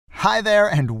Hi there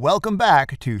and welcome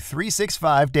back to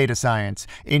 365 Data Science.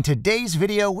 In today's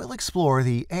video, we'll explore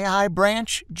the AI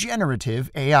branch,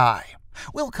 Generative AI.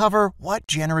 We'll cover what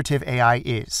Generative AI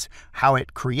is, how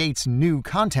it creates new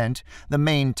content, the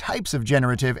main types of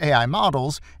Generative AI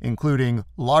models, including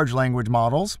large language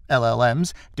models,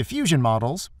 LLMs, diffusion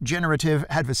models, generative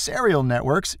adversarial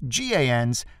networks,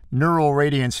 GANs, neural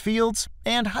radiance fields,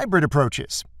 and hybrid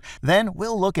approaches. Then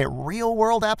we'll look at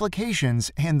real-world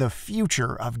applications and the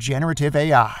future of generative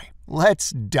AI.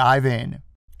 Let's dive in.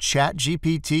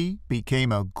 ChatGPT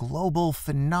became a global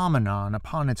phenomenon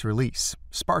upon its release,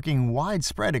 sparking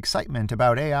widespread excitement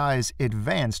about AI's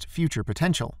advanced future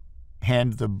potential.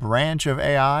 And the branch of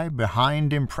AI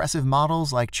behind impressive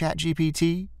models like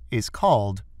ChatGPT is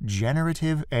called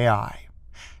Generative AI.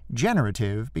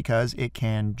 Generative because it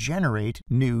can generate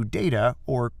new data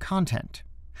or content.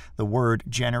 The word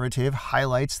generative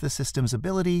highlights the system's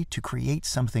ability to create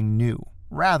something new,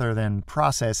 rather than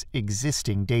process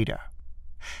existing data.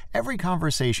 Every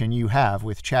conversation you have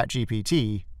with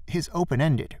ChatGPT is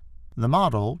open-ended. The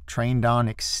model, trained on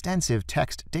extensive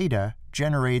text data,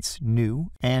 generates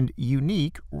new and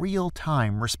unique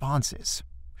real-time responses.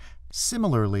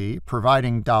 Similarly,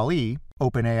 providing DALL-E,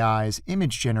 OpenAI's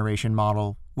image generation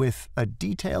model, with a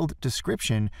detailed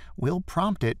description will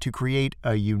prompt it to create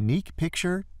a unique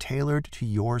picture tailored to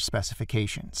your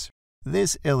specifications.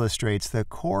 This illustrates the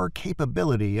core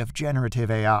capability of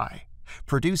generative AI,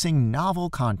 producing novel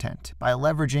content by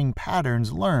leveraging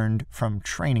patterns learned from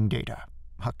training data,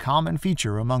 a common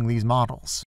feature among these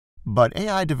models. But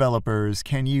AI developers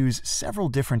can use several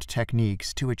different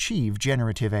techniques to achieve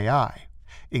generative AI,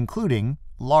 including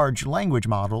large language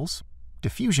models,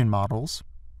 diffusion models,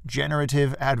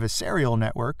 generative adversarial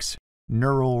networks,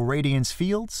 neural radiance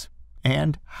fields,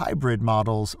 and hybrid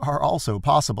models are also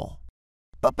possible.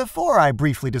 But before I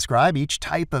briefly describe each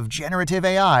type of generative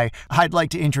AI, I'd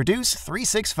like to introduce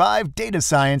 365 Data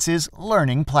Science's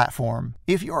learning platform.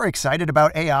 If you're excited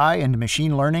about AI and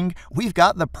machine learning, we've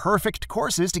got the perfect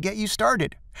courses to get you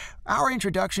started. Our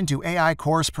Introduction to AI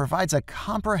course provides a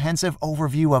comprehensive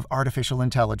overview of artificial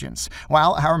intelligence,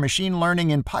 while our Machine Learning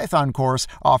in Python course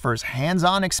offers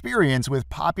hands-on experience with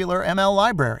popular ML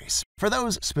libraries. For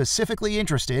those specifically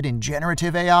interested in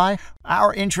generative AI,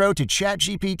 our Intro to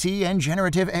ChatGPT and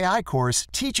Generative AI course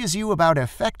teaches you about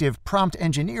effective prompt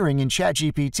engineering in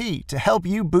ChatGPT to help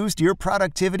you boost your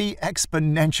productivity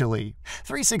exponentially.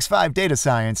 365 Data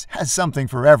Science has something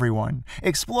for everyone.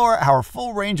 Explore our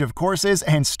full range of courses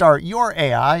and start your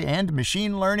AI and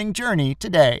machine learning journey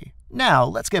today. Now,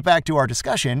 let's get back to our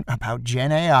discussion about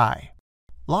Gen AI.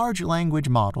 Large language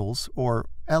models, or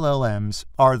LLMs,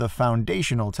 are the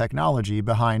foundational technology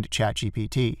behind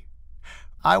ChatGPT.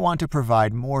 I want to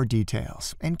provide more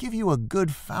details and give you a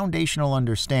good foundational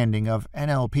understanding of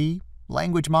NLP,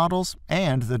 language models,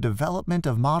 and the development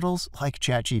of models like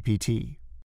ChatGPT.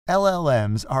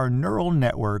 LLMs are neural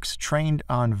networks trained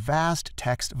on vast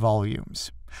text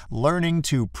volumes, learning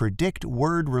to predict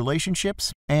word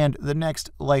relationships and the next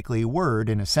likely word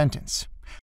in a sentence.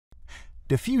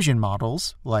 Diffusion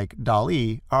models, like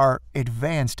DALL-E, are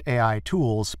advanced AI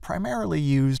tools primarily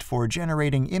used for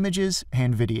generating images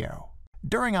and video.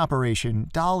 During operation,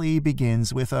 DALL-E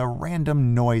begins with a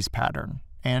random noise pattern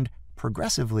and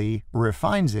progressively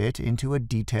refines it into a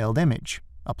detailed image,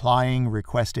 applying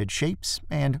requested shapes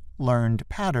and learned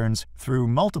patterns through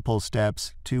multiple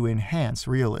steps to enhance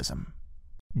realism.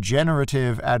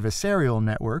 Generative adversarial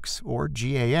networks, or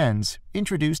GANs,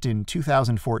 introduced in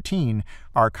 2014,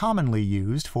 are commonly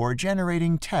used for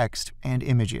generating text and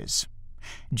images.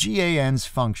 GANs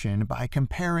function by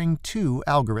comparing two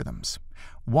algorithms.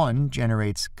 One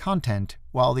generates content,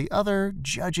 while the other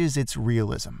judges its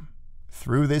realism.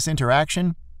 Through this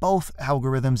interaction, both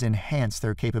algorithms enhance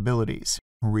their capabilities,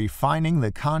 refining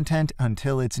the content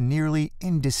until it's nearly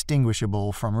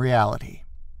indistinguishable from reality.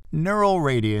 Neural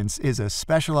radiance is a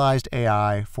specialized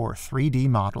AI for 3D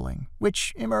modeling,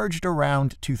 which emerged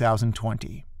around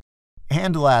 2020.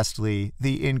 And lastly,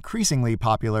 the increasingly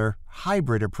popular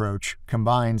hybrid approach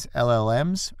combines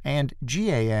LLMs and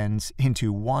GANs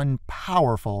into one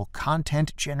powerful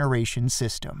content generation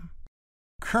system.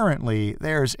 Currently,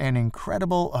 there's an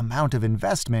incredible amount of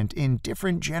investment in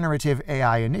different generative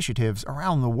AI initiatives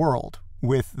around the world,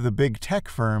 with the big tech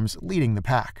firms leading the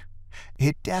pack.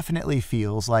 It definitely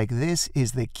feels like this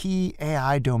is the key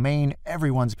AI domain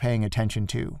everyone's paying attention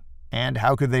to. And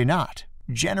how could they not?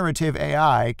 Generative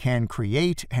AI can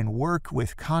create and work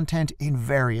with content in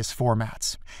various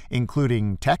formats,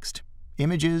 including text,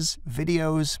 images,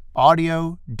 videos,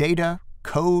 audio, data,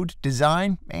 code,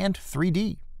 design, and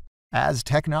 3D. As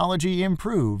technology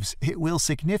improves, it will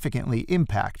significantly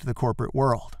impact the corporate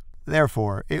world.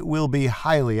 Therefore, it will be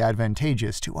highly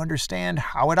advantageous to understand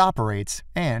how it operates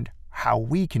and how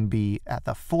we can be at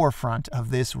the forefront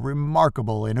of this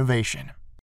remarkable innovation.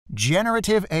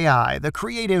 Generative AI, the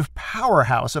creative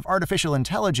powerhouse of artificial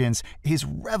intelligence, is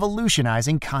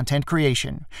revolutionizing content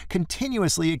creation,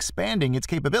 continuously expanding its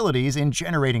capabilities in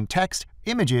generating text,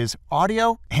 images,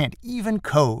 audio, and even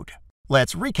code.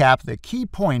 Let's recap the key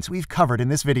points we've covered in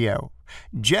this video.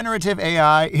 Generative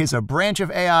AI is a branch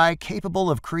of AI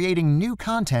capable of creating new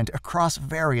content across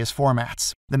various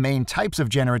formats. The main types of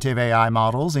generative AI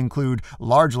models include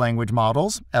large language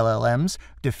models, LLMs,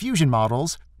 diffusion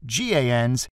models,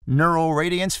 GANs, neural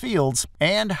radiance fields,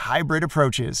 and hybrid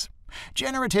approaches.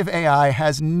 Generative AI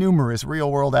has numerous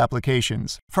real-world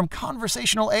applications, from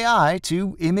conversational AI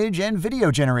to image and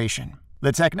video generation.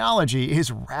 The technology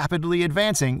is rapidly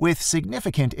advancing with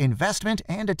significant investment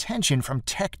and attention from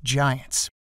tech giants.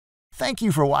 Thank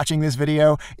you for watching this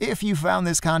video. If you found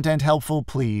this content helpful,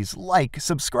 please like,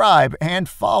 subscribe, and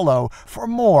follow for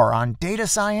more on data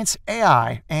science,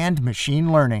 AI, and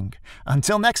machine learning.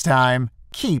 Until next time,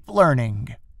 keep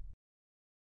learning.